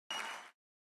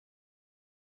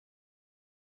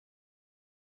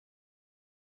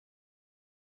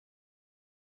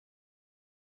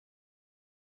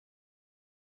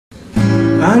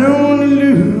I don't wanna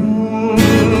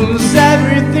lose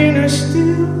everything I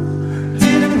still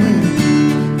didn't win.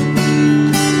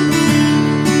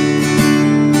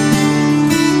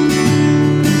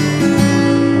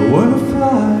 I wanna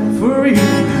fight for you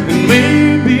and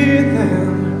maybe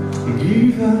then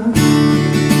give up.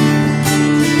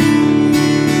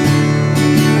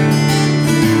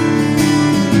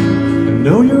 I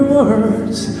know your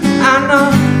words are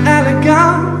not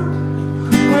elegant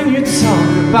when you talk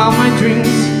about my dreams.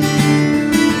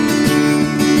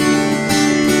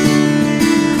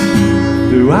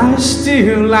 Do I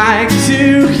still like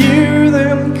to hear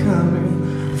them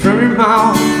coming from your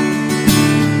mouth?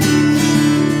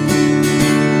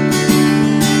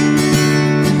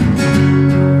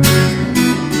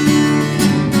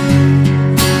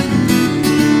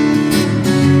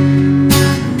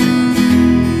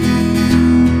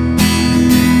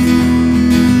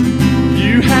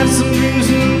 You have some dreams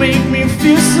that make me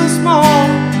feel so small.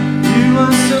 You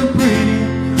are so pretty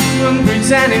when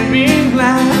pretending being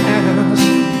last.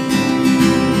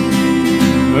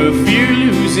 If you're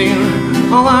losing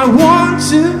all I want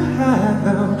to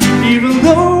have, even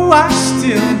though I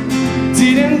still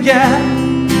didn't get.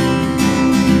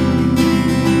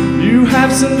 You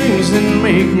have some dreams that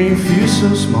make me feel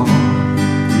so small.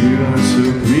 You are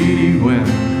so pretty when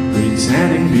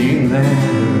pretending being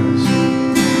last.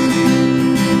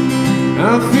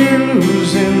 If you're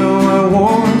losing all I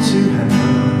want to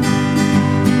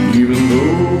have, even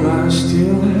though I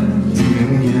still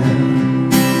didn't get.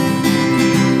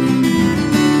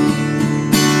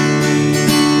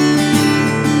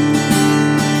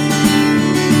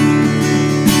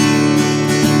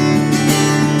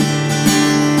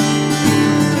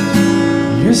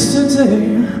 Yesterday,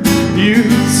 you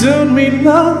told me,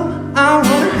 love, I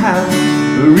wanna have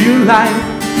a real life.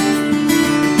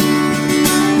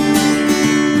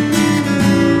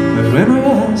 And when I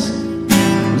asked,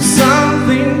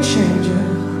 something changed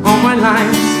on my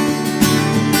lines.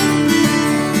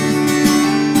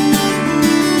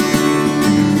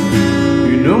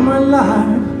 You know my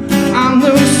life, I'm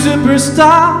no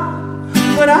superstar,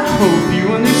 but I hope you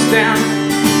understand.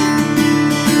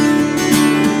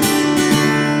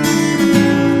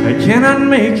 I cannot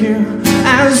make you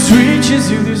as rich as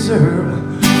you deserve,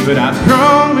 but I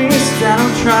promise that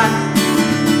I'll try.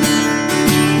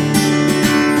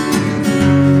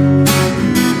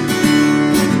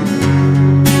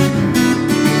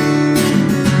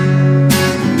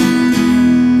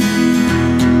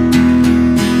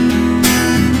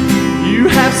 You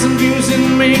have some views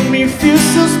that make me feel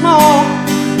so small.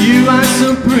 You are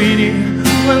so pretty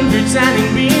when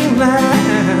pretending being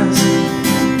last.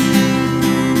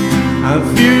 I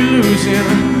fear losing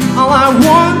all I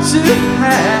want to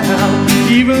have,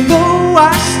 even though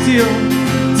I still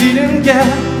didn't get.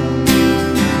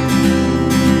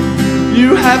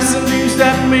 You have some things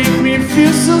that make me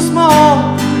feel so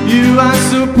small. You are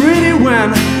so pretty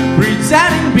when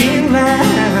pretending being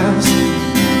last.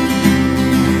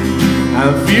 I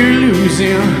fear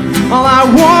losing all I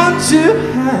want to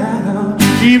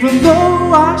have, even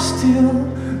though I still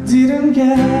didn't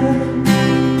get.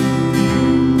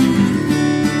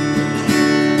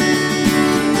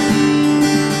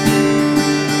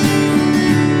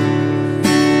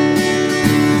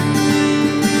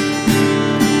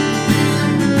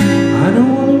 I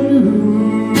don't wanna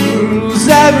lose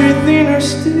everything I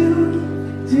still